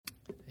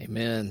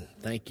Amen.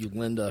 Thank you,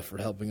 Linda, for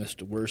helping us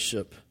to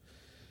worship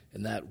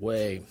in that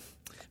way.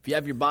 If you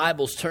have your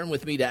Bibles, turn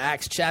with me to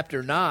Acts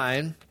chapter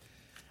 9.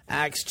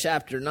 Acts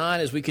chapter 9,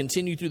 as we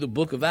continue through the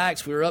book of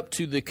Acts, we're up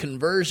to the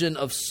conversion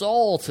of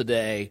Saul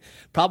today.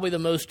 Probably the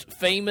most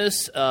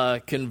famous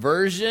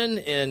conversion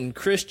in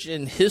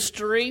Christian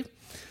history.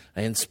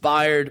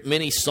 Inspired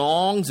many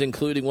songs,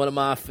 including one of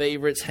my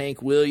favorites,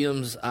 Hank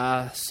Williams,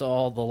 I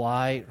Saw the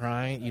Light,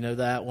 right? You know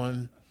that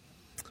one?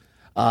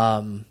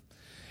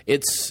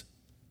 It's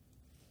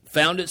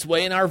found its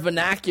way in our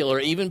vernacular.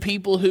 Even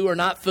people who are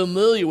not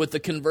familiar with the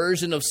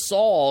conversion of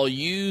Saul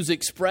use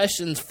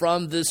expressions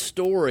from this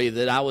story,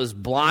 that I was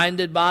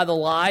blinded by the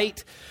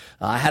light.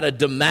 I had a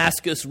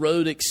Damascus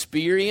Road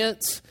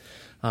experience.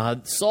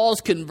 Saul's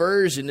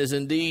conversion is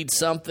indeed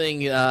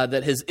something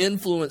that has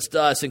influenced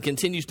us and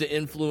continues to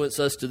influence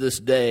us to this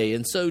day.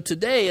 And so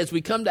today, as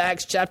we come to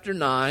Acts chapter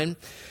 9,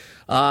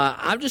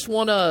 I just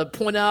want to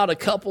point out a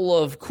couple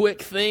of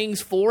quick things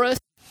for us.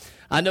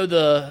 I know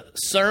the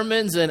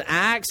sermons in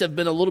Acts have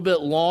been a little bit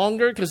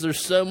longer because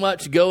there's so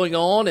much going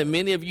on, and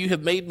many of you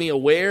have made me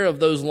aware of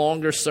those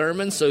longer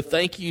sermons, so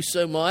thank you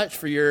so much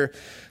for your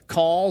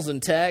calls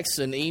and texts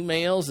and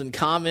emails and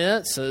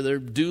comments. So they're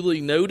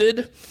duly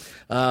noted.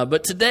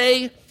 But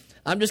today,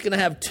 I'm just going to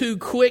have two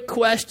quick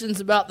questions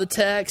about the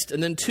text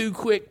and then two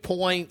quick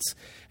points.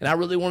 And I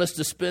really want us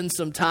to spend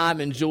some time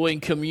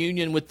enjoying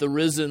communion with the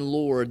risen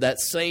Lord, that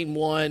same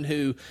one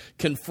who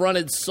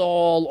confronted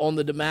Saul on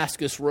the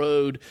Damascus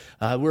Road.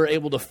 We're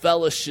able to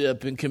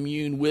fellowship and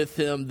commune with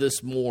him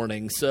this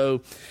morning.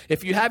 So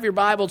if you have your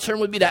Bible, turn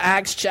with me to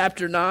Acts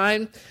chapter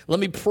 9. Let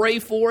me pray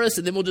for us,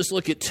 and then we'll just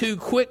look at two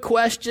quick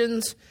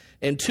questions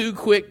and two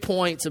quick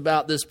points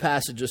about this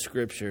passage of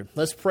Scripture.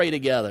 Let's pray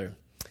together.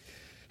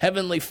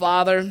 Heavenly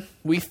Father,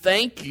 we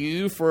thank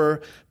you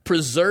for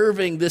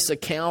preserving this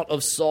account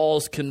of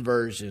Saul's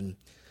conversion.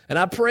 And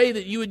I pray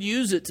that you would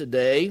use it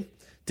today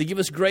to give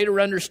us greater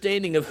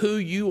understanding of who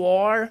you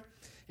are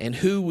and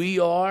who we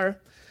are.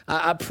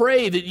 I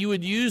pray that you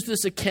would use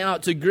this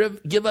account to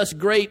give us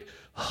great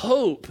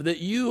hope that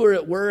you are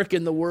at work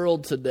in the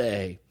world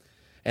today,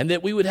 and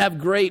that we would have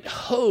great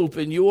hope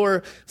in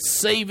your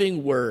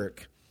saving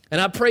work. And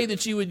I pray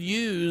that you would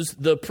use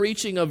the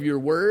preaching of your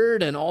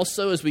word, and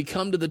also as we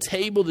come to the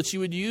table, that you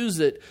would use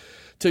it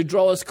to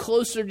draw us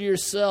closer to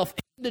yourself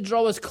and to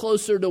draw us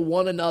closer to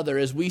one another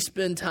as we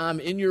spend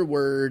time in your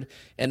word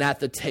and at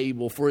the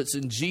table. For it's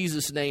in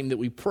Jesus' name that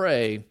we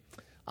pray.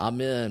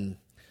 Amen.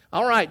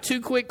 All right,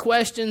 two quick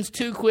questions,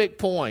 two quick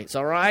points,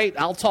 all right?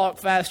 I'll talk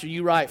faster,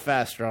 you write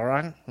faster, all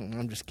right?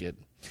 I'm just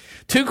kidding.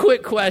 Two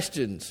quick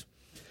questions.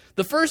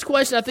 The first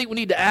question I think we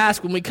need to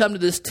ask when we come to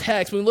this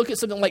text, when we look at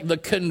something like the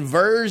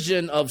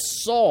conversion of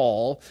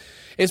Saul,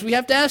 is we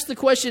have to ask the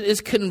question,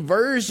 is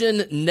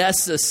conversion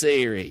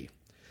necessary?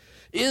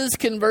 Is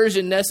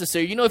conversion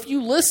necessary? You know, if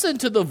you listen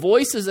to the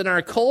voices in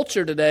our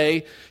culture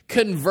today,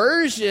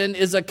 conversion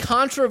is a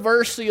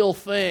controversial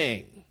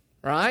thing,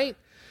 right?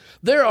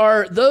 There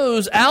are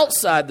those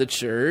outside the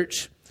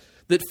church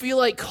that feel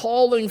like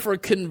calling for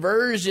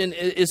conversion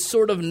is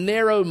sort of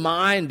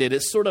narrow-minded.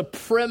 It's sort of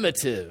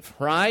primitive,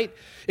 right?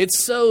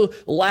 It's so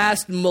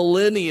last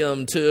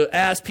millennium to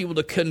ask people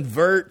to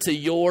convert to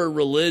your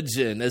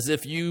religion as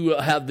if you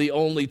have the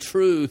only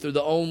truth or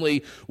the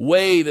only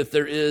way that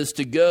there is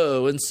to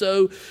go. And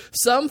so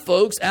some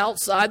folks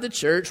outside the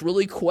church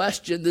really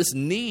question this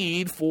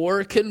need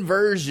for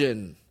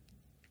conversion.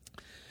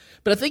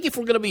 But I think if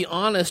we're going to be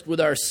honest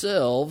with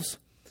ourselves,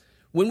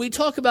 when we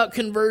talk about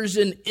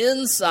conversion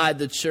inside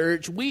the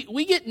church,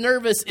 we get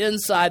nervous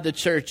inside the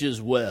church as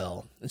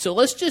well. And so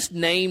let's just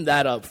name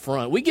that up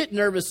front. We get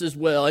nervous as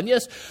well. And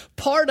yes,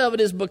 part of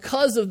it is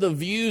because of the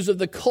views of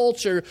the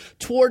culture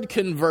toward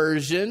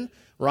conversion,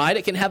 right?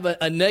 It can have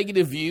a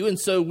negative view. And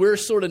so we're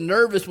sort of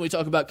nervous when we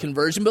talk about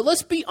conversion. But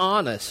let's be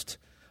honest,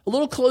 a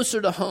little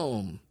closer to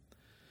home.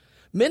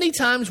 Many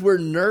times we're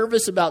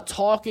nervous about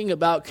talking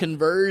about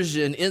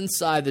conversion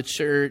inside the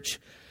church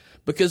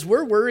because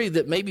we're worried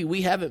that maybe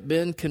we haven't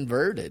been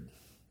converted.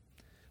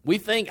 We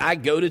think, I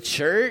go to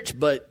church,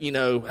 but,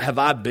 have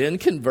I been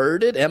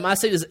converted? Am I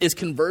saying, is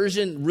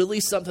conversion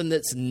really something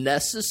that's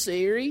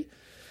necessary?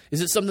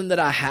 Is it something that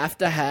I have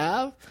to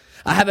have?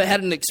 I haven't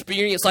had an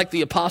experience like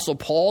the Apostle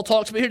Paul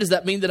talks about here. Does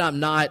that mean that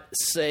I'm not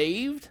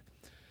saved?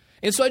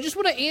 And so I just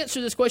want to answer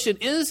this question.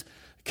 Is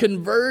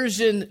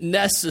conversion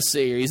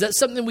necessary? Is that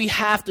something we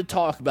have to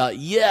talk about?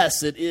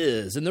 Yes, it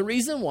is. And the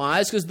reason why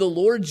is because the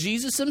Lord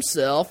Jesus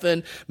himself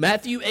in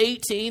Matthew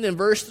 18 and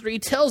verse 3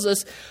 tells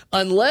us,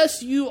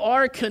 unless you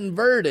are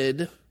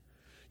converted,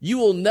 you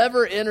will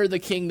never enter the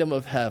kingdom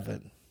of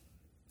heaven.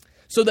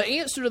 So the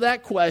answer to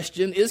that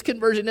question, is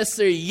conversion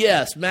necessary?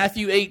 Yes,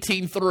 Matthew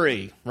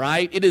 18:3,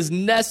 right? It is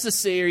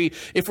necessary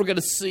if we're going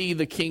to see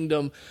the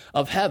kingdom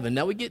of heaven.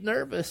 Now we get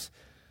nervous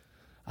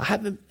I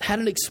haven't had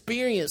an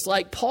experience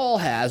like Paul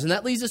has. And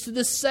that leads us to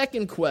this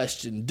second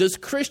question. Does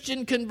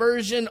Christian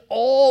conversion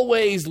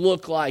always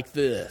look like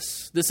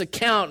this? This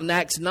account in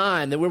Acts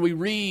 9 where we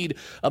read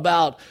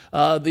about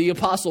the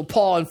Apostle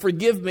Paul. And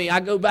forgive me, I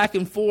go back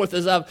and forth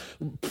as I've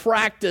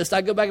practiced.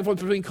 I go back and forth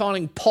between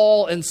calling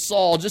Paul and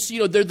Saul. Just so you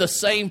know, they're the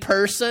same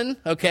person,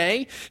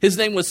 okay? His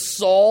name was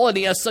Saul, and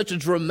he has such a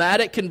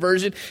dramatic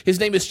conversion. His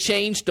name is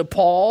changed to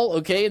Paul,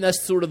 okay? And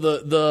that's sort of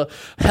the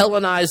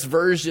Hellenized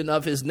version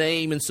of his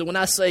name. And so when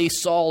I say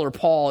Saul or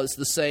Paul, it's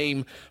the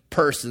same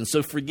person.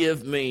 So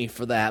forgive me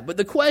for that. But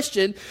the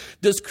question,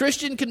 does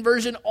Christian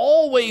conversion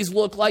always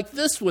look like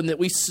this one that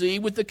we see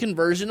with the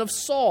conversion of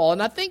Saul?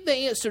 And I think the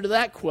answer to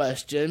that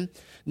question,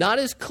 not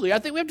as clear. I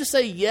think we have to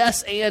say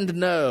yes and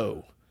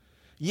no.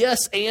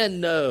 Yes and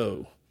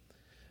no.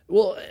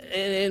 Well,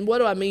 and what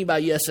do I mean by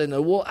yes and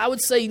no? Well, I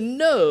would say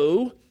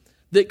no,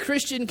 that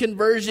Christian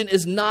conversion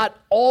is not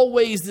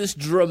always this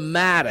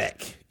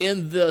dramatic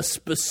in the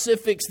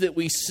specifics that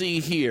we see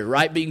here,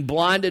 right? Being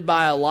blinded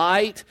by a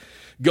light,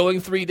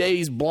 going 3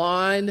 days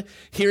blind,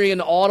 hearing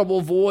an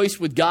audible voice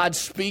with God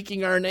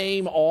speaking our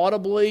name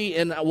audibly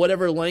in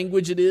whatever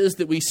language it is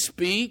that we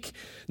speak.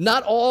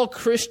 Not all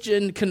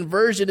Christian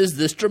conversion is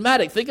this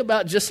dramatic. Think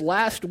about just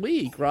last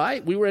week,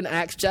 right? We were in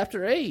Acts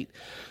chapter 8.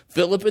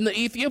 Philip and the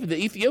Ethiopian.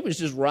 The Ethiopian's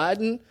just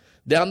riding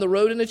down the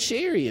road in a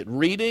chariot,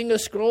 reading a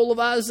scroll of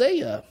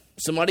Isaiah.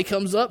 Somebody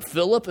comes up,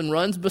 Philip, and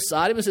runs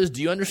beside him and says,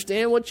 "Do you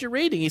understand what you're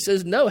reading?" He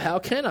says, "No, how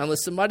can I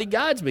unless somebody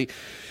guides me?"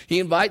 He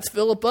invites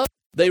Philip up.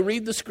 They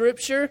read the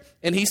scripture,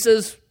 and he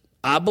says,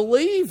 I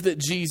believe the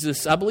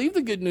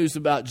good news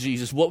about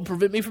Jesus. What would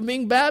prevent me from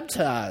being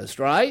baptized,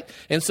 right?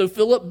 And so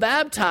Philip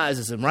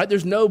baptizes him, right?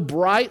 There's no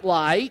bright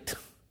light.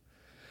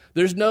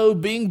 There's no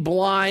being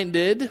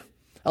blinded.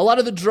 A lot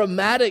of the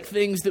dramatic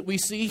things that we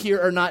see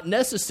here are not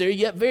necessary,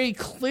 yet very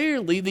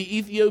clearly the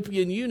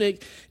Ethiopian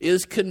eunuch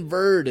is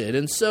converted.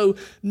 And so,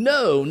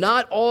 no,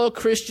 not all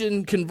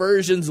Christian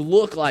conversions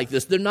look like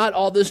this. They're not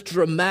all this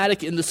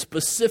dramatic in the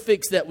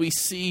specifics that we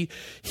see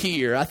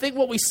here. I think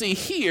what we see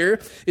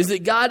here is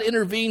that God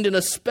intervened in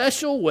a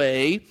special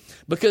way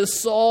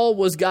because Saul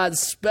was God's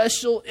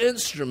special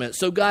instrument.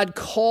 So God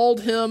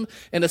called him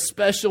in a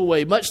special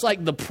way. Much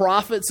like the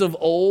prophets of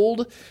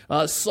old,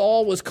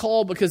 Saul was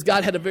called because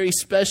God had a very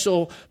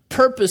special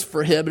purpose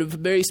for him, a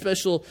very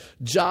special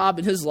job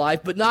in his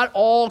life. But not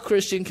all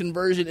Christian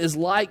conversion is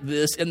like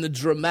this in the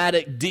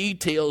dramatic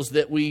details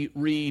that we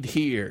read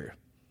here.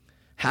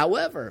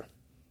 However,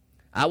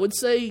 I would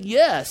say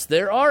yes,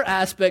 there are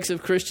aspects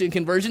of Christian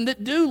conversion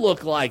that do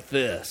look like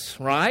this,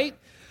 right?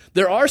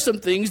 There are some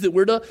things that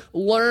we're to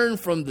learn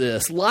from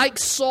this. Like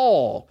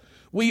Saul,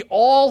 we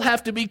all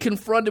have to be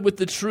confronted with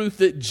the truth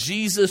that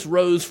Jesus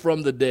rose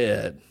from the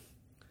dead.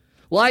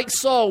 Like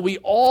Saul, we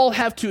all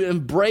have to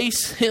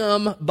embrace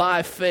him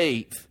by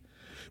faith.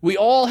 We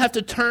all have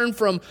to turn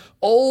from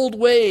old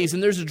ways,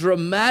 and there's a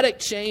dramatic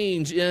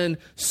change in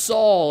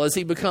Saul as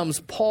he becomes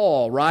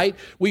Paul, right?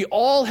 We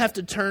all have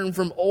to turn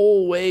from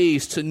old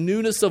ways to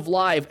newness of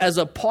life as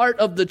a part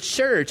of the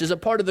church, as a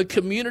part of the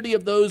community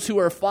of those who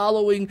are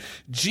following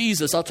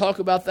Jesus. I'll talk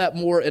about that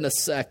more in a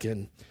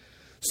second.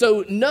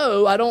 So,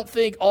 no, I don't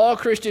think all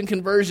Christian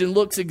conversion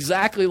looks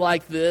exactly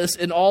like this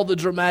in all the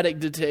dramatic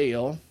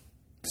detail.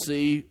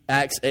 See,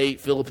 Acts 8,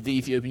 Philip the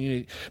Ethiopian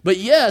eunuch. But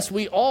yes,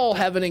 we all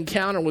have an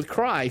encounter with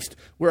Christ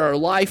where our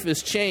life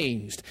is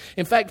changed.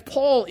 In fact,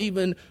 Paul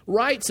even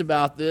writes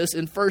about this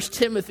in 1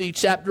 Timothy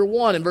chapter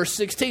 1 and verse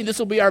 16. This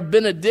will be our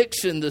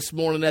benediction this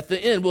morning at the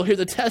end. We'll hear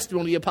the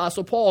testimony of the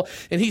Apostle Paul.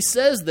 And he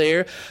says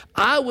there,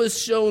 I was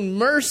shown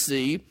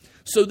mercy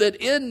so that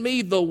in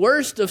me, the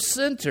worst of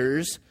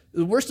sinners,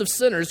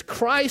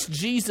 Christ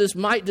Jesus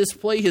might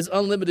display his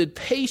unlimited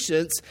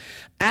patience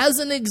as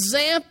an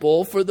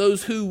example for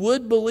those who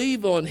would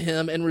believe on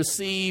him and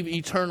receive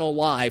eternal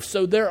life.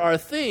 So there are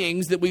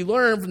things that we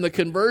learn from the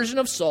conversion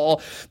of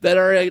Saul that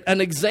are an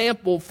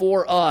example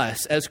for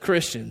us as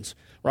Christians,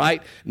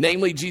 right?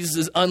 Namely,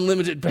 Jesus'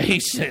 unlimited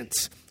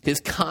patience, his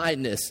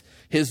kindness,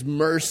 his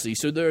mercy.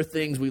 So there are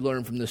things we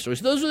learn from this story.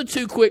 So those are the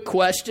two quick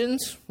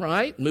questions,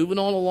 right? Moving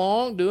on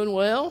along, doing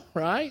well,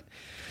 right?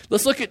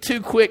 Let's look at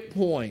two quick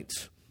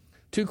points.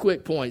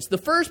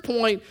 The first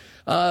point,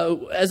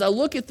 as I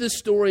look at this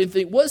story and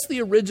think, what's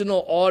the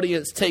original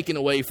audience taking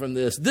away from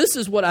this? This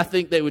is what I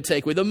think they would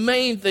take away. The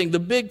main thing, the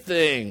big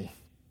thing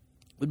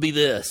would be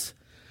this.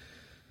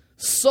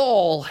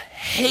 Saul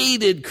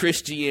hated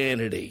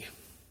Christianity,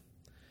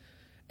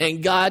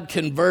 and God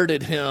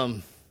converted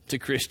him to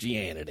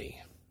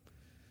Christianity.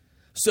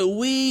 So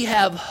we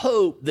have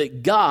hope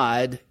that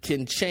God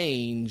can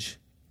change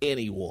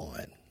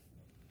anyone.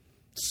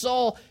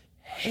 Saul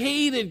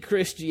hated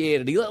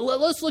Christianity.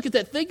 Let's look at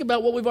that. Think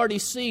about what we've already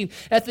seen.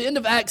 At the end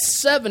of Acts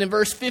 7 in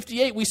verse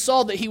 58, we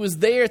saw that he was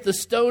there at the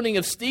stoning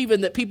of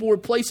Stephen, that people were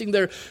placing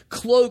their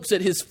cloaks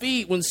at his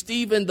feet when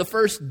Stephen, the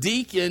first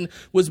deacon,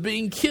 was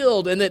being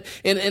killed. And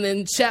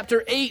in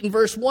chapter 8 and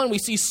verse 1, we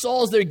see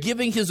Saul's there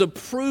giving his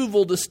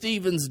approval to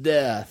Stephen's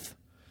death.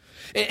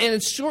 And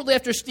it's shortly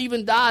after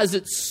Stephen dies,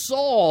 it's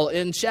Saul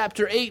in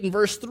chapter 8 and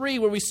verse 3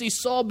 where we see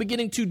Saul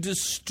beginning to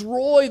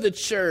destroy the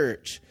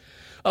church,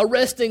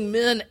 arresting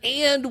men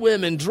and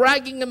women,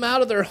 dragging them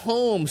out of their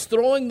homes,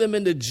 throwing them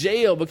into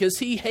jail because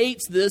he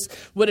hates this,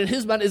 what in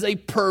his mind is a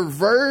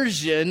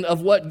perversion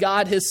of what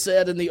God has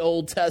said in the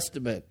Old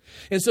Testament.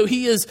 And so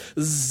he is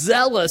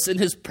zealous in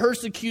his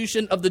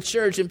persecution of the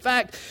church. In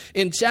fact,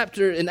 in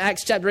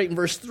Acts chapter 8 and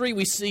verse 3,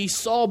 we see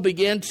Saul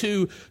began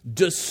to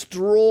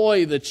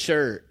destroy the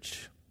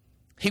church.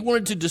 He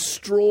wanted to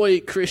destroy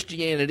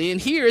Christianity.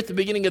 And here at the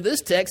beginning of this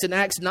text, in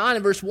Acts 9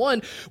 and verse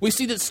 1, we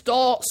see that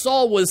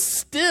Saul was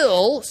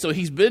still, so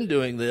he's been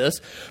doing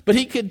this, but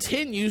he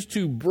continues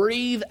to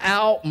breathe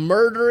out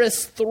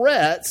murderous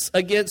threats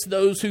against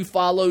those who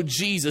follow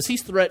Jesus.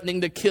 He's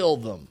threatening to kill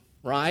them,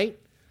 right?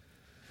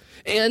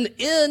 And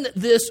in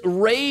this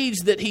rage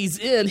that he's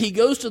in, he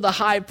goes to the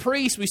high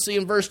priest, we see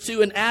in verse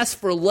 2, and asks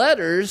for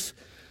letters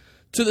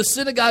to the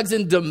synagogues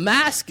in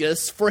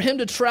Damascus for him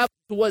to travel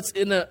to what's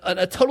in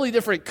a totally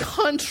different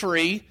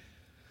country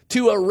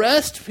to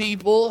arrest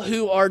people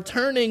who are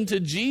turning to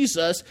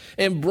Jesus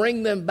and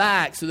bring them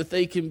back so that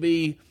they can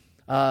be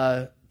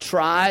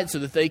tried, so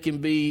that they can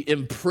be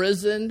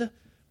imprisoned,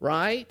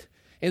 right?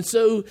 And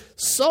so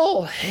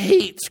Saul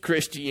hates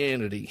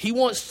Christianity. He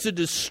wants to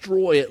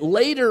destroy it.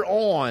 Later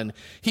on,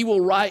 he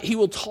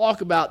will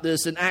talk about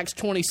this in Acts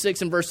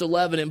 26 and verse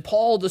 11, and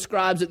Paul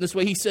describes it in this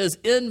way. He says,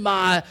 "In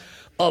my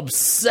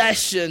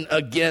obsession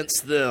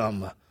against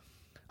them,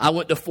 I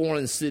went to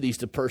foreign cities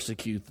to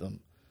persecute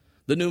them."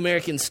 The New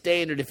American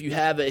Standard, if you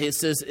have it, it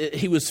says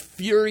he was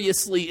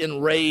furiously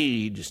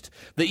enraged.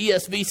 The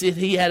ESV said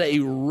he had a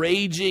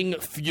raging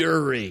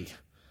fury.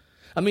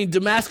 I mean,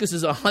 Damascus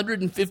is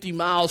 150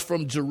 miles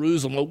from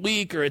Jerusalem, a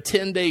week or a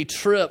 10-day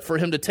trip for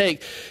him to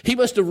take. He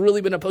must have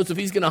really been opposed if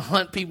he's going to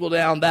hunt people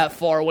down that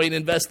far away and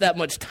invest that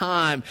much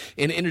time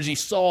and energy.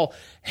 Saul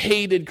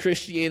hated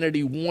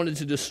Christianity, wanted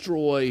to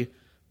destroy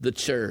the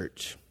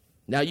church.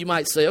 Now you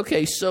might say,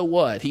 okay, so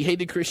what? He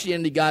hated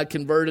Christianity, God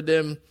converted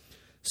him.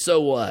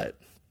 So what?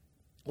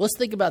 Let's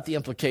think about the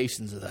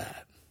implications of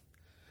that.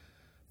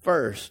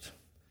 First,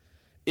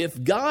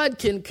 if God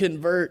can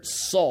convert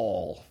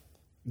Saul,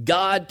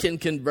 God can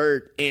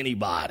convert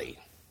anybody,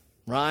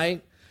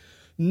 right?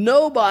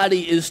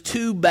 Nobody is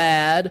too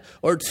bad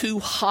or too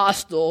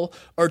hostile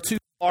or too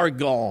far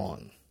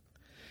gone.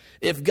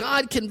 If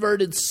God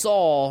converted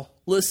Saul,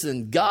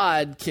 listen,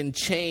 God can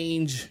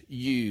change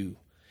you.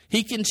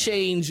 He can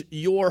change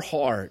your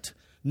heart.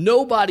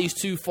 Nobody's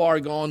too far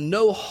gone.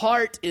 No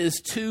heart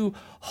is too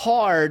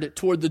hard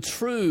toward the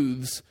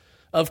truths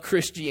of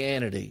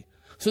Christianity.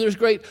 So there's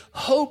great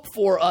hope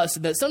for us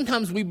in that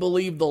sometimes we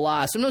believe the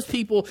lie. Sometimes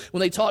people,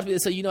 when they talk to me, they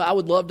say, I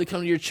would love to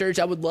come to your church.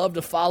 I would love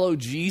to follow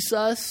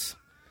Jesus.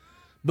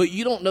 But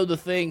you don't know the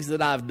things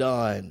that I've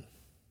done.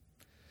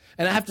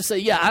 And I have to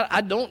say, I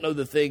don't know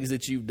the things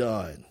that you've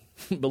done.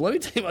 But let me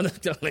tell you about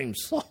this guy named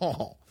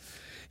Saul.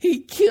 He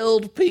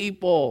killed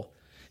people.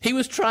 He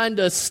was trying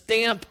to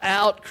stamp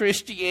out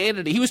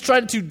Christianity. He was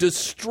trying to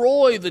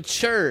destroy the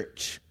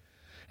church.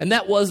 And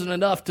that wasn't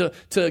enough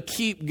to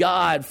keep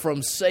God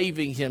from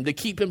saving him, to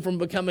keep him from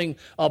becoming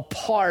a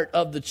part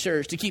of the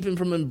church, to keep him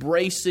from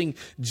embracing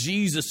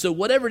Jesus. So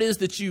whatever it is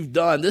that you've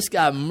done, this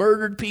guy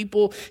murdered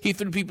people. He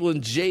threw people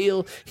in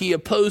jail. He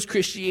opposed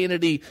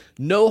Christianity.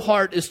 No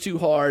heart is too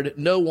hard.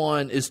 No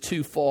one is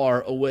too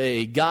far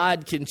away.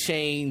 God can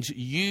change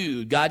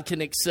you. God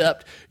can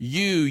accept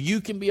you.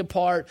 You can be a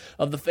part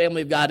of the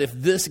family of God if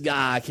this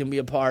guy can be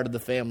a part of the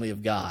family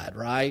of God,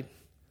 right?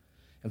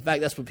 In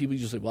fact, that's what people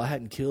usually say, I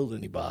hadn't killed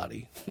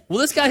anybody. Well,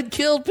 this guy had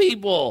killed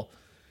people,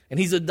 and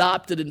he's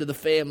adopted into the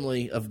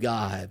family of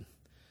God.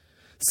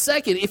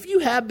 Second, if you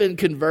have been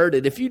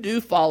converted, if you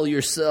do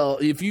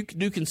if you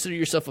do consider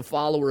yourself a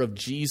follower of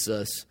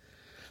Jesus,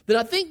 then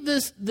I think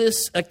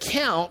this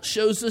account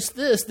shows us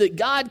that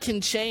God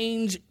can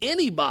change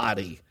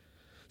anybody.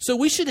 So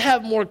we should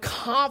have more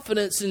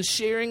confidence in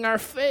sharing our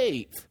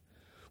faith.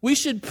 We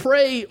should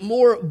pray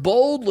more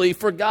boldly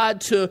for God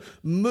to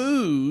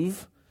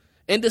move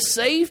and to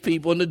save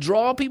people and to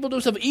draw people to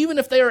himself, even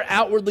if they are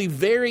outwardly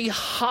very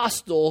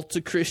hostile to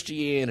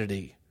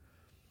Christianity.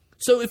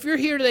 So if you're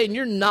here today and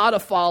you're not a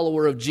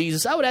follower of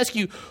Jesus, I would ask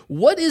you,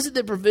 what is it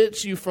that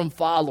prevents you from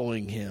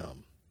following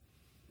him?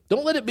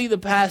 Don't let it be the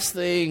past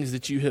things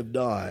that you have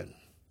done.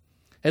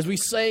 As we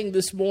sang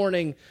this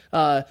morning,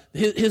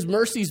 his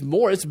mercy's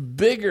more. It's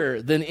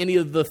bigger than any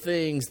of the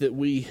things that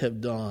we have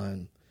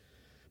done.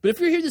 But if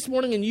you're here this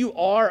morning and you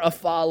are a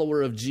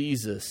follower of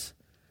Jesus,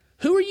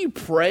 who are you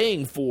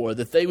praying for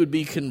that they would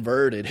be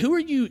converted? Who are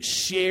you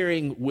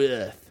sharing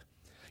with?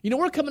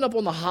 We're coming up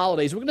on the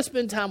holidays. We're going to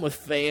spend time with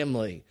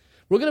family.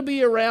 We're going to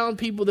be around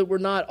people that we're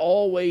not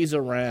always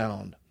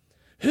around.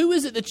 Who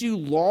is it that you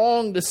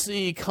long to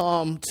see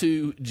come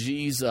to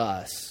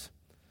Jesus?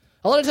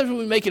 A lot of times when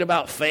we make it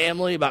about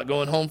family, about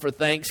going home for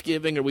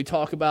Thanksgiving, or we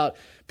talk about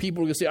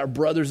people, we're going to say our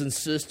brothers and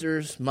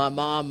sisters, my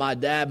mom, my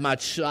dad, my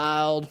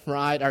child,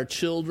 right, our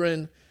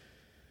children.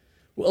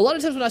 Well, a lot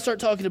of times when I start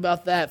talking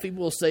about that,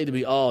 people will say to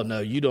me, oh, no,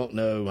 you don't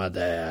know my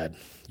dad.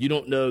 You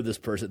don't know this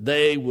person.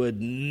 They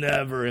would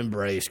never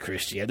embrace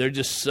Christianity. They're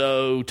just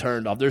so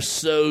turned off. They're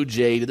so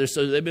jaded.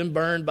 They've been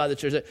burned by the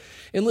church.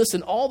 And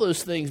listen, all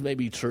those things may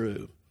be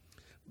true.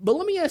 But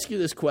let me ask you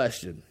this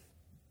question.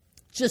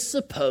 Just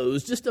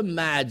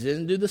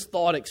imagine, do this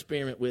thought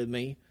experiment with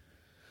me.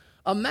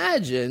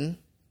 Imagine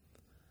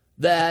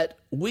that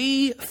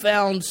we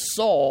found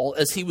Saul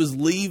as he was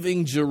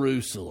leaving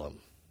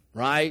Jerusalem,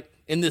 right?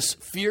 In this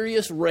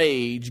furious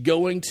rage,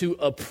 going to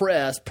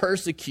oppress,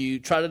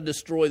 persecute, try to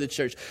destroy the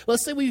church.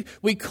 Let's say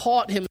we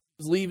caught him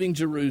leaving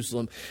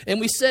Jerusalem, and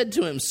we said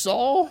to him,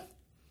 Saul,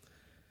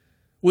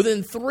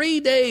 within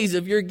 3 days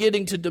of your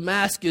getting to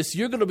Damascus,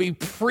 you're going to be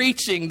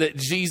preaching that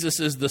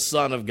Jesus is the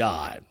Son of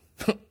God.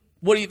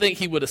 What do you think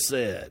he would have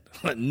said?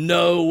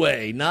 No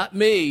way, not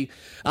me.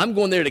 I'm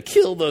going there to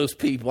kill those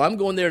people. I'm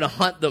going there to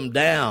hunt them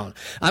down.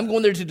 I'm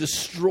going there to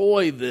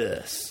destroy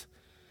this.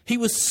 He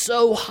was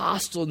so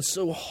hostile and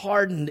so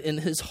hardened in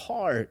his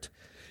heart.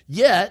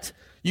 Yet,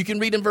 you can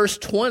read in verse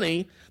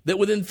 20 that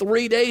within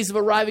 3 days of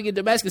arriving in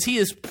Damascus, he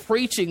is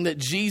preaching that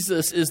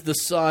Jesus is the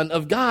Son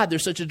of God.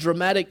 There's such a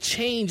dramatic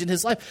change in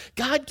his life.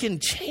 God can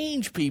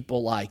change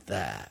people like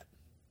that.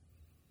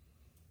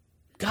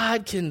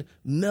 God can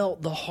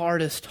melt the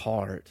hardest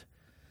heart.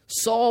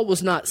 Saul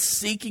was not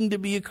seeking to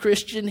be a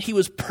Christian. He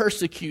was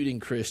persecuting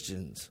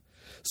Christians.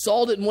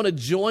 Saul didn't want to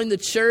join the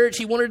church.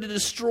 He wanted to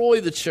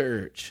destroy the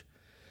church.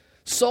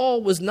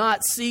 Saul was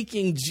not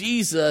seeking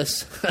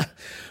Jesus,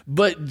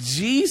 but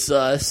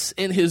Jesus,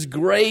 in his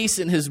grace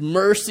and his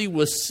mercy,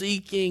 was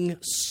seeking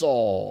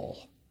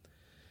Saul.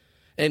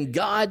 And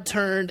God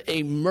turned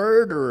a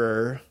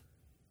murderer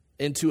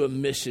into a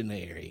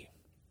missionary.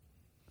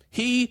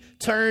 He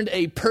turned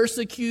a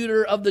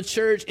persecutor of the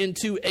church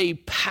into a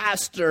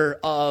pastor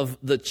of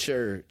the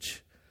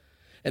church.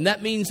 And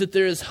that means that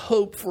there is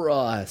hope for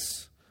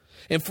us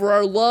and for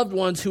our loved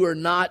ones who are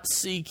not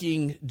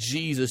seeking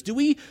Jesus. Do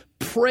we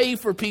pray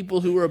for people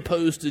who are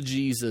opposed to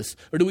Jesus,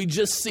 or do we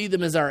just see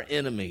them as our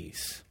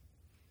enemies?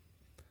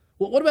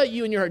 Well, what about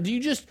you in your heart? Do you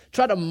just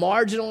try to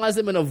marginalize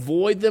them and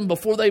avoid them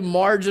before they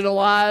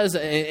marginalize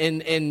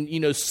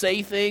and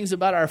say things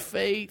about our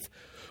faith?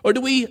 Or do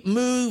we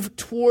move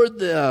toward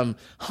them,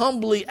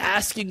 humbly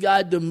asking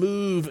God to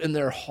move in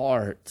their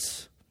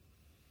hearts?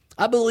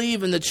 I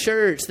believe in the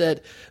church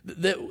that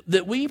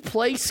we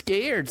play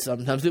scared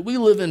sometimes, that we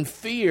live in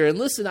fear. And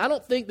listen, I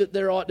don't think that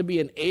there ought to be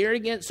an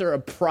arrogance or a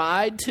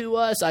pride to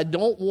us. I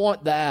don't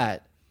want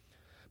that.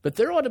 But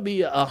there ought to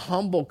be a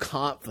humble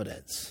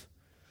confidence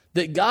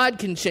that God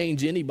can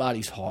change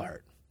anybody's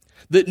heart,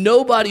 that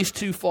nobody's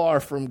too far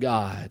from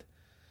God.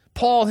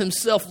 Paul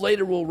himself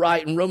later will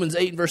write in Romans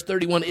 8 and verse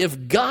 31,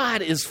 if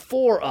God is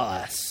for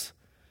us,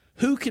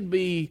 who can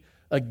be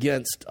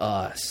against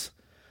us?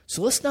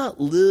 So let's not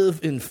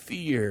live in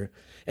fear,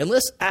 and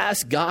let's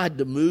ask God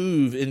to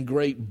move in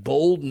great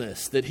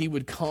boldness, that he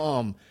would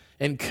come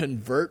and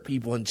convert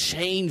people and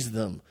change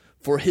them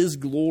for his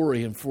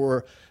glory and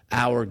for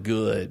our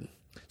good.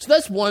 So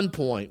that's one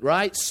point,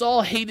 right?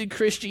 Saul hated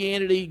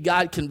Christianity.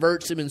 God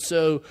converts him, and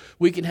so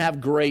we can have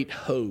great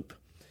hope.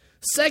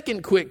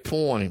 Second quick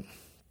point.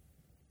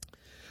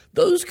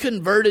 Those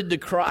converted to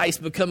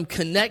Christ become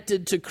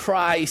connected to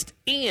Christ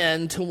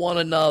and to one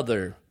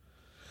another.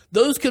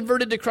 Those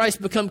converted to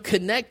Christ become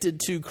connected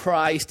to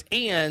Christ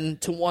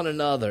and to one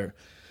another.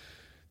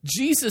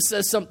 Jesus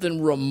says something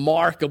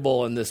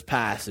remarkable in this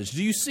passage.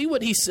 Do you see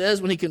what he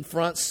says when he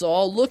confronts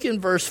Saul? Look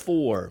in verse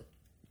 4.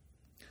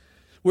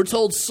 We're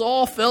told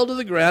Saul fell to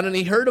the ground and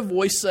he heard a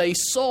voice say,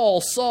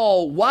 Saul,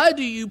 Saul, why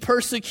do you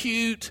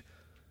persecute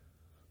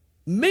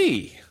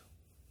me?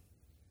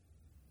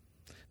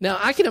 Now,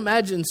 I can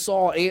imagine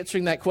Saul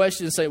answering that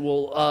question and say,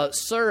 well,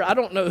 sir, I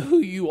don't know who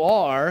you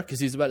are, because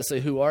he's about to say,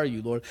 who are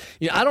you, Lord?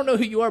 I don't know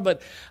who you are,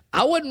 but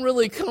I wasn't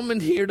really coming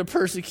here to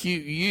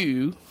persecute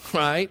you,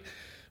 right?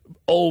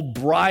 Oh,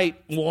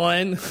 bright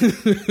one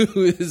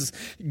who is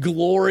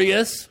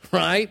glorious,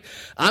 right?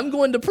 I'm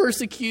going to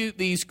persecute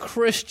these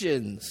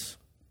Christians.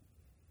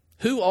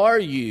 Who are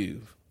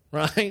you,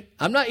 right?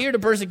 I'm not here to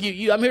persecute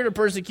you. I'm here to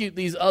persecute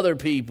these other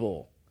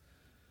people.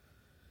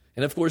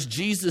 And, of course,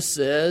 Jesus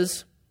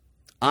says,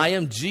 I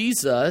am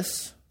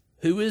Jesus.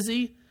 Who is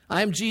he?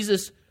 I am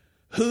Jesus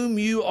whom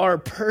you are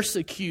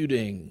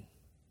persecuting.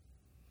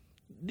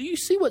 Do you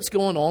see what's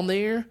going on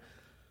there?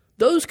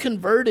 Those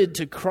converted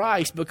to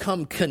Christ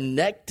become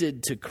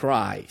connected to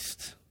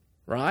Christ,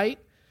 right?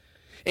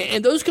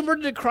 And those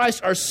converted to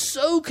Christ are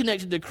so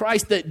connected to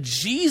Christ that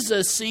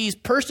Jesus sees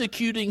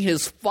persecuting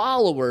his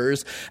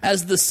followers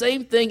as the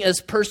same thing as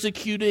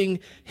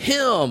persecuting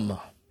him.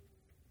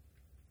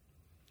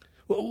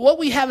 What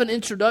we have an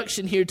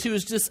introduction here to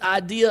is this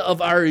idea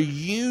of our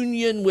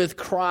union with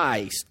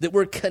Christ, that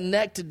we're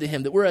connected to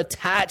him, that we're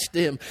attached to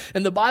him.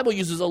 And the Bible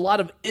uses a lot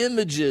of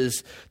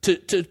images to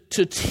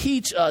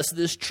teach us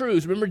this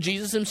truth. Remember,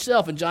 Jesus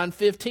himself in John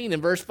 15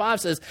 and verse 5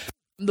 says,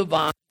 the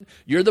vine,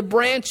 you're the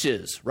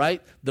branches,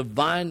 right? The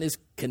branches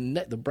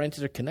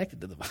are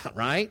connected to the vine,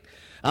 right?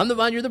 I'm the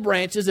vine, you're the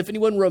branches. If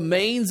anyone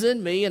remains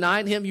in me and I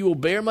in him, you will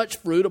bear much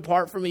fruit.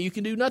 Apart from me, you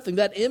can do nothing.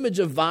 That image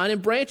of vine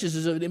and branches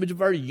is an image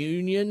of our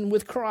union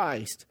with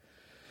Christ.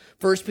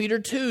 1 Peter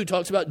 2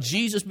 talks about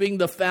Jesus being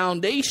the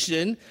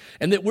foundation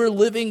and that we're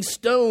living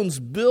stones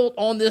built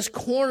on this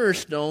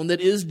cornerstone that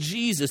is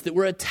Jesus, that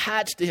we're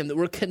attached to him, that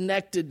we're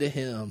connected to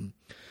him.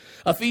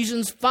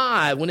 Ephesians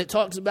 5, when it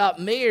talks about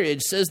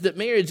marriage, says that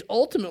marriage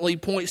ultimately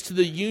points to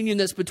the union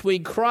that's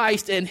between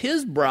Christ and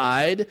his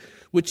bride,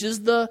 which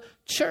is the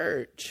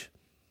church.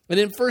 And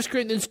in 1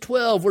 Corinthians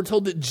 12, we're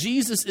told that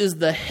Jesus is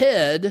the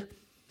head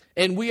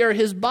and we are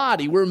his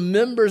body. We're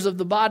members of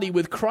the body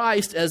with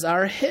Christ as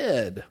our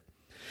head.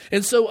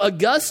 And so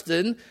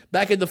Augustine,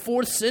 back in the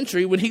 4th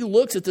century, when he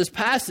looks at this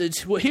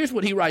passage, well, here's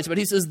what he writes about.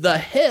 He says, the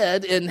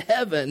head in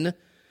heaven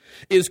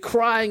is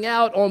crying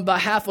out on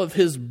behalf of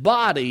his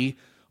body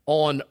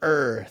on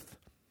earth.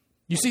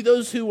 You see,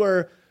 those who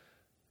are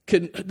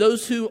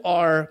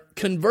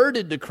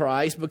converted to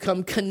Christ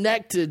become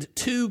connected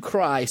to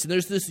Christ, and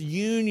there's this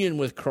union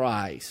with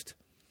Christ.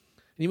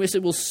 And you may say,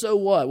 well, so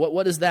what?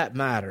 What does that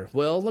matter?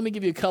 Well, let me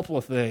give you a couple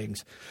of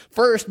things.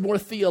 First, more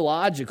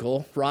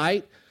theological,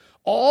 right?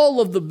 All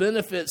of the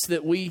benefits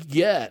that we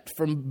get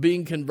from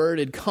being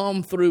converted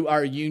come through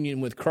our union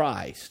with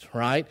Christ,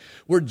 right?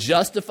 We're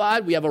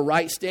justified. We have a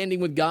right standing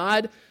with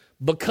God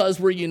because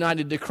we're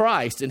united to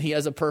Christ and he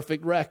has a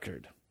perfect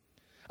record.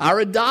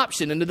 Our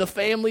adoption into the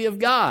family of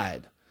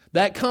God,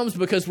 that comes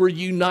because we're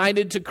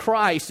united to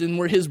Christ and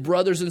we're his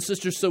brothers and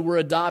sisters, so we're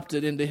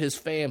adopted into his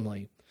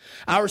family.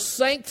 Our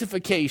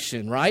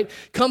sanctification, right,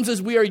 comes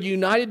as we are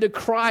united to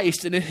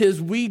Christ and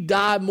as we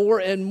die more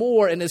and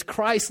more and as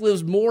Christ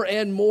lives more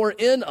and more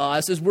in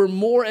us, as we're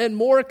more and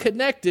more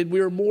connected,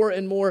 we are more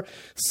and more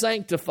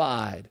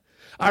sanctified.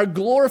 Our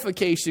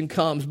glorification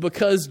comes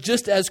because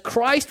just as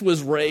Christ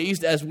was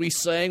raised, as we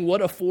sang,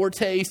 what a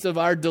foretaste of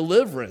our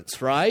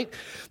deliverance, right?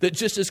 That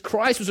just as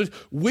Christ was raised,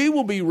 we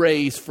will be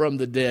raised from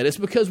the dead. It's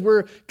because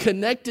we're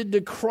connected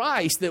to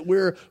Christ that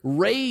we're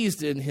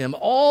raised in him.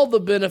 All the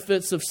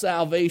benefits of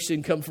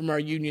salvation come from our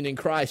union in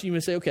Christ. You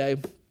may say, okay,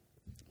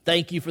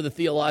 thank you for the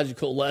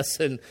theological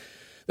lesson.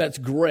 That's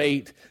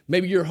great.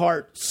 Maybe your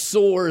heart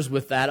soars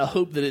with that. I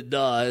hope that it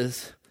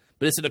does.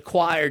 But it's an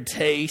acquired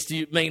taste.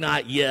 You may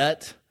not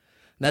yet.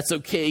 That's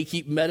okay.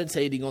 Keep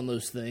meditating on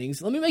those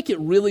things. Let me make it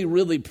really,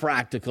 really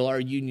practical,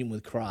 our union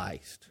with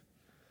Christ.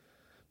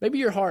 Maybe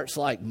your heart's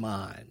like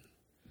mine.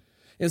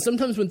 And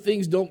sometimes when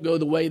things don't go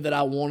the way that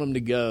I want them to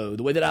go,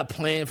 the way that I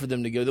planned for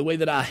them to go, the way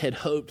that I had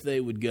hoped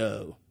they would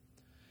go,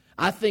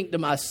 I think to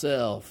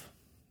myself,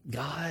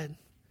 God,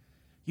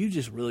 you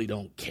just really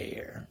don't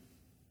care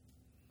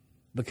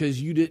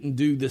because you didn't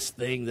do this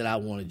thing that I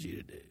wanted you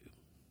to do.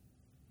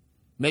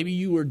 Maybe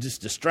you were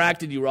just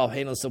distracted. You were off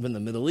handling something in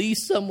the Middle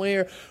East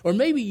somewhere. Or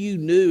maybe you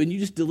knew and you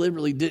just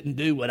deliberately didn't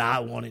do what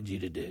I wanted you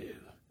to do.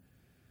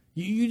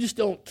 You just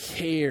don't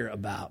care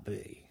about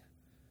me.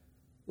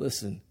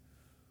 Listen,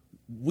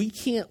 we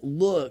can't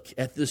look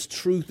at this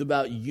truth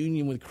about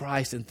union with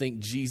Christ and think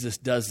Jesus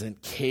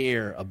doesn't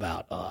care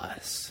about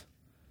us.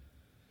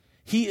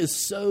 He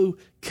is so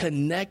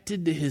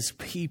connected to his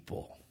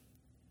people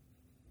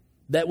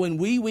that when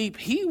we weep,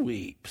 he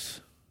weeps.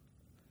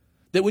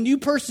 That when you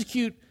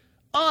persecute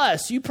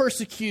us, you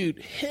persecute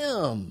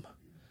him.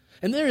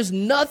 And there is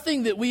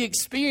nothing that we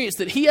experience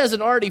that he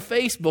hasn't already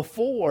faced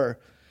before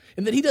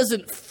and that he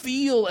doesn't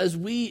feel as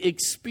we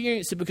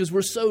experience it because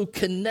we're so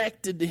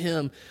connected to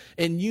him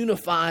and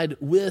unified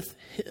with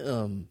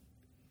him.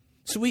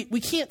 So we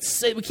can't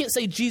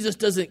say Jesus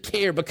doesn't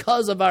care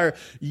because of our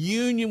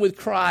union with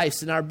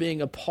Christ and our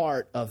being a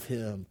part of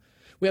him.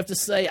 We have to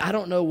say, I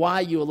don't know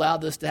why you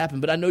allowed this to happen,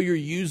 but I know you're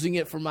using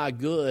it for my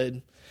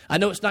good. I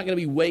know it's not going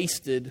to be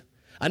wasted.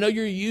 I know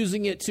you're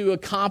using it to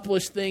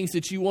accomplish things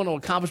that you want to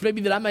accomplish, maybe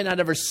that I may not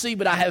ever see,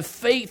 but I have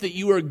faith that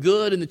you are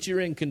good and that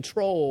you're in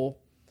control.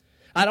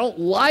 I don't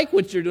like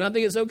what you're doing. I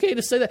think it's okay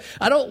to say that.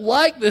 I don't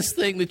like this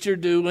thing that you're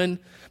doing,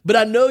 but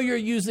I know you're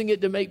using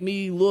it to make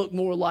me look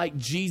more like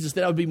Jesus,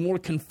 that I would be more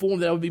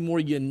conformed, that I would be more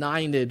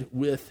united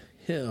with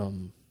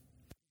him.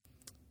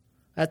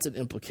 That's an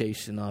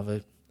implication of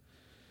it.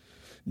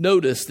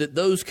 Notice that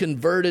those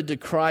converted to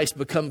Christ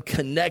become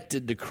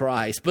connected to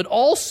Christ, but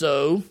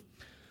also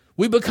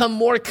we become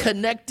more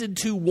connected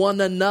to one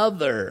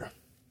another.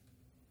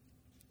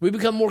 We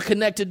become more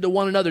connected to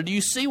one another. Do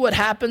you see what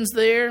happens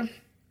there?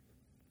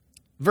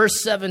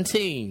 Verse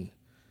 17.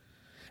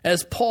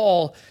 As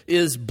Paul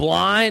is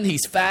blind,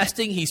 he's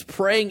fasting, he's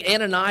praying.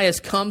 Ananias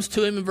comes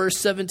to him in verse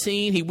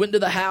 17. He went to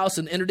the house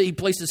and entered it. He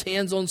placed his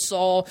hands on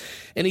Saul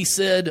and he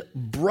said,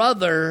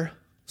 Brother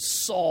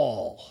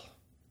Saul.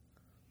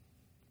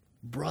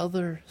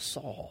 Brother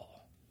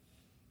Saul.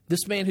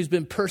 This man who's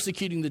been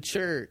persecuting the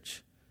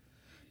church.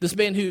 This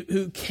man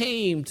who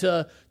came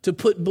to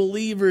put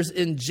believers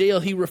in jail,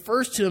 he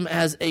refers to him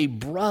as a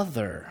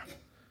brother.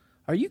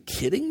 Are you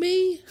kidding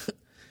me?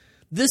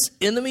 This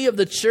enemy of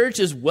the church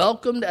is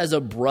welcomed as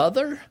a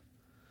brother?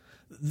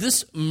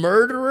 This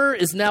murderer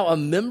is now a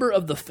member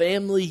of the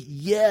family?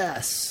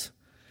 Yes.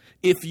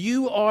 If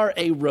you are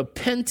a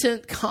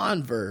repentant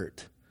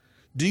convert,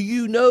 do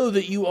you know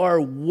that you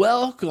are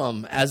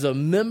welcome as a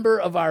member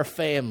of our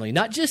family?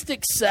 Not just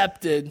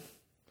accepted,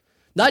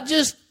 not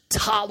just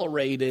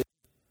tolerated,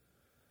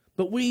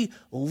 but we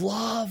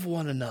love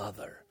one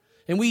another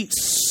and we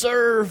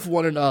serve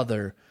one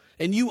another,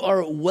 and you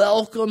are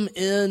welcome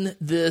in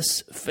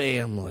this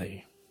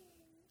family.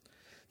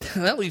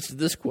 That leads to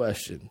this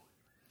question.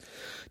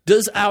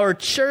 Does our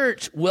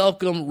church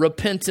welcome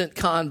repentant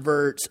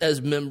converts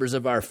as members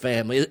of our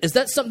family? Is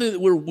that something that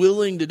we're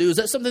willing to do? Is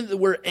that something that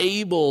we're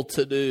able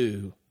to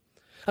do?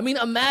 I mean,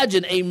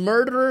 imagine a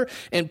murderer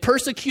and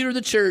persecutor of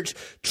the church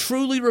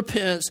truly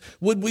repents.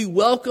 Would we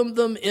welcome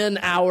them in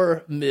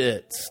our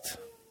midst?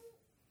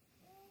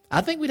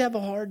 I think we'd have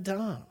a hard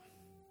time,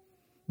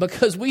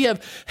 because we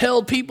have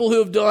held people who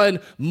have done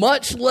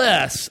much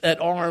less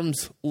at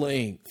arm's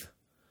length.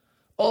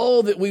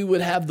 Oh, that we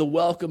would have the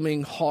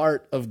welcoming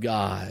heart of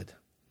God.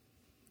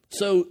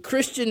 So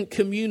Christian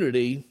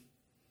community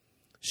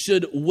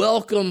should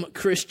welcome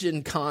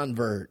Christian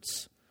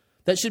converts.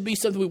 That should be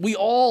something. We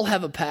all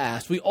have a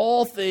past. We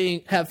all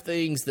have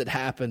things that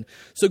happen.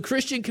 So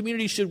Christian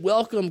community should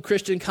welcome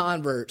Christian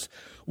converts.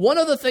 One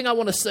other thing I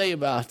want to say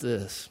about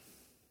this.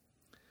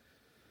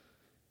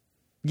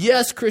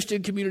 Yes,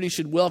 Christian community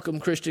should welcome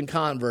Christian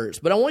converts,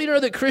 but I want you to know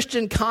that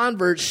Christian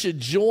converts should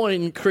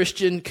join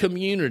Christian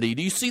community.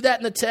 Do you see that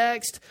in the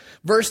text?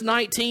 Verse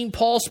 19,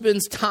 Paul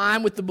spends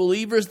time with the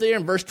believers there.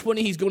 In verse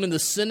 20, he's going into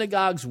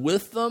synagogues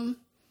with them.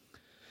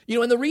 You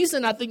know, and the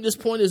reason I think this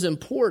point is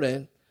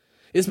important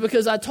is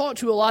because I talk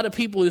to a lot of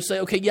people who say,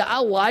 okay, yeah,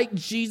 I like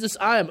Jesus.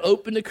 I am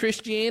open to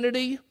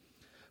Christianity,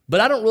 but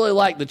I don't really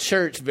like the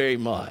church very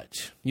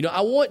much. You know,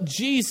 I want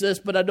Jesus,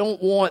 but I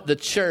don't want the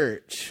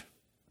church.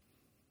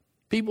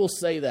 People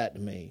say that to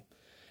me.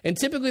 And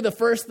typically the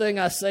first thing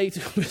I say to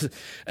them is,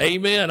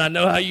 amen, I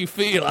know how you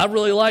feel. I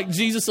really like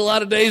Jesus a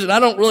lot of days, and I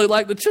don't really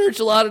like the church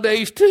a lot of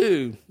days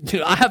too. You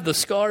know, I have the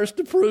scars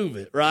to prove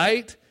it,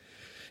 right?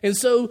 And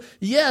so,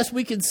 yes,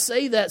 we can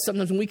say that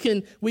sometimes, and we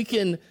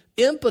can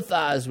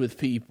empathize with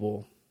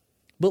people.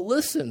 But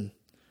listen,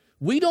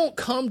 we don't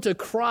come to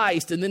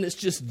Christ and then it's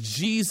just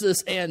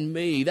Jesus and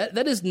me.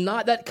 That is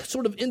not, that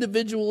sort of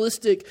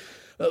individualistic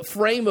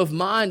frame of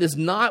mind is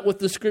not what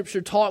the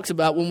Scripture talks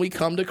about when we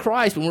come to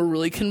Christ, when we're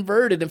really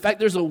converted. In fact,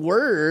 there's a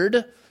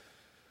word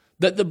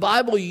that the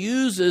Bible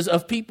uses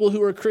of people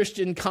who are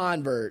Christian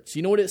converts.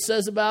 You know what it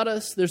says about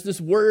us? There's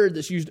this word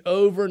that's used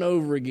over and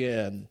over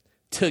again.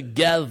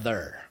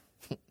 Together.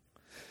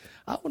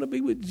 I want to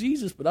be with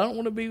Jesus, but I don't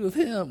want to be with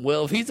him.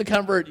 Well, if he's a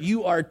convert,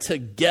 you are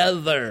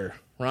together,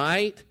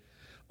 right?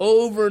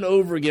 Over and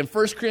over again.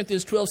 1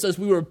 Corinthians 12 says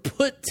we were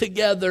put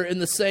together in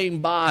the same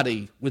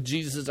body with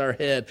Jesus as our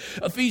head.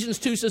 Ephesians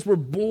 2 says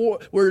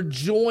we're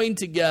joined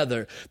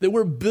together, that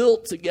we're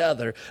built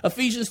together.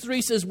 Ephesians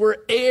 3 says we're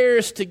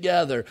heirs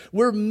together.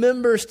 We're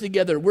members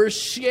together. We're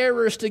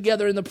sharers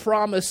together in the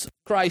promise of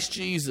Christ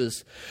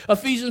Jesus.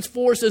 Ephesians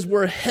 4 says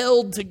we're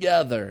held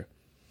together.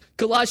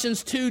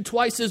 Colossians 2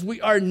 twice says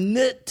we are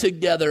knit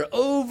together.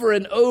 Over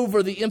and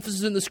over, the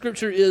emphasis in the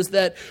Scripture is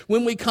that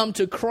when we come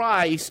to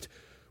Christ,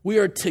 we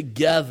are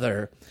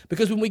together.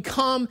 Because when we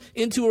come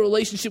into a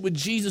relationship with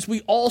Jesus,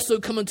 we also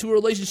come into a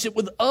relationship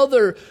with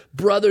other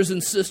brothers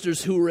and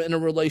sisters who are in a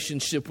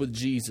relationship with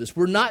Jesus.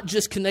 We're not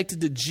just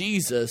connected to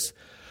Jesus,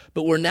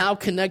 but we're now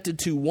connected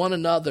to one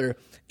another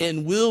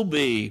and will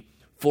be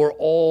for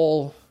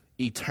all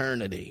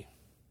eternity.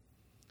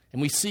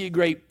 And we see a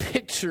great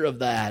picture of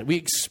that. We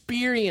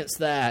experience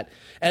that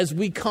as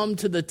we come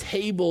to the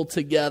table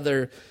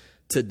together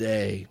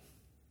today.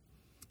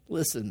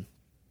 Listen.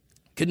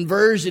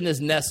 Conversion is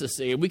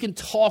necessary. We can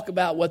talk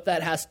about what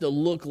that has to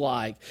look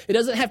like. It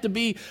doesn't have to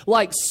be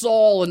like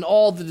Saul and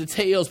all the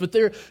details, but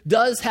there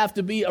does have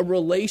to be a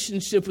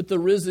relationship with the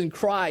risen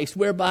Christ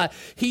whereby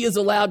he is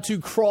allowed to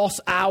cross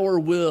our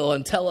will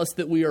and tell us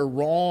that we are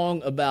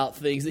wrong about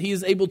things, that he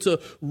is able to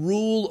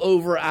rule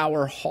over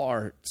our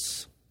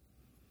hearts.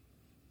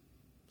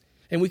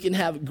 And we can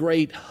have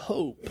great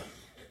hope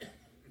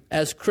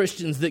as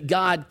Christians that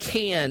God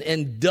can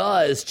and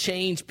does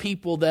change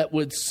people that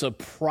would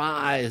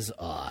surprise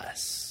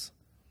us.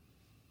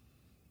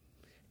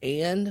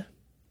 And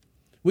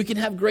we can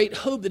have great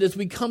hope that as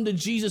we come to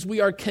Jesus, we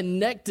are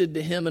connected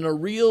to him in a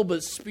real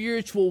but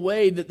spiritual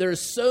way that there are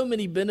so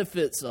many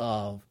benefits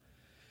of.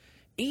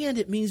 And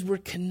it means we're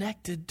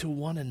connected to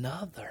one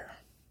another.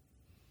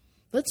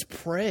 Let's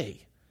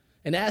pray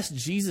and ask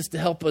Jesus to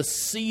help us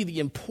see the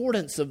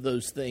importance of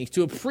those things,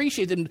 to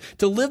appreciate them,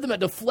 to live them out,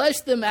 to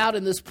flesh them out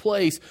in this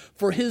place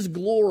for his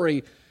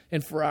glory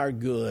and for our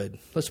good.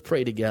 Let's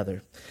pray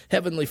together.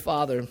 Heavenly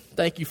Father,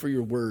 thank you for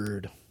your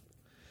word.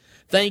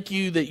 Thank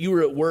you that you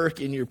are at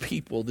work in your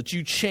people, that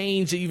you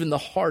change even the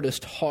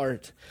hardest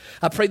heart.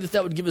 I pray that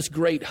that would give us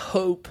great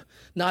hope,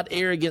 not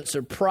arrogance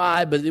or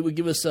pride, but it would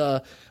give us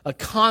a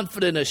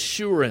confident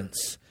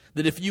assurance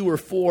that if you were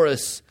for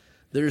us,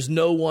 there's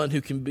no one who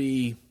can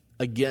be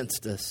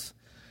against us.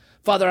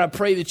 Father, I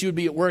pray that you would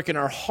be at work in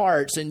our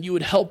hearts and you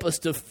would help us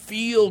to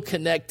feel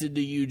connected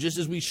to you, just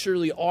as we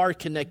surely are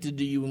connected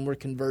to you when we're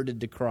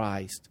converted to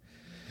Christ.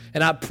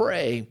 And I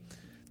pray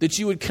that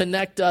you would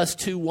connect us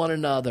to one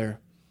another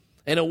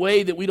in a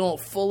way that we don't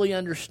fully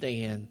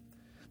understand,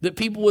 that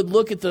people would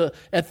look at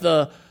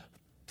the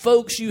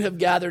folks you have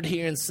gathered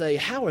here and say,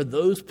 how are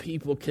those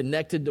people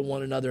connected to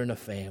one another in a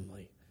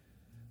family?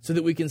 So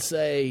that we can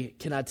say,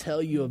 can I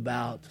tell you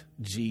about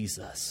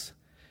Jesus?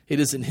 It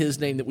is in his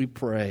name that we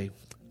pray.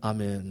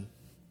 Amen.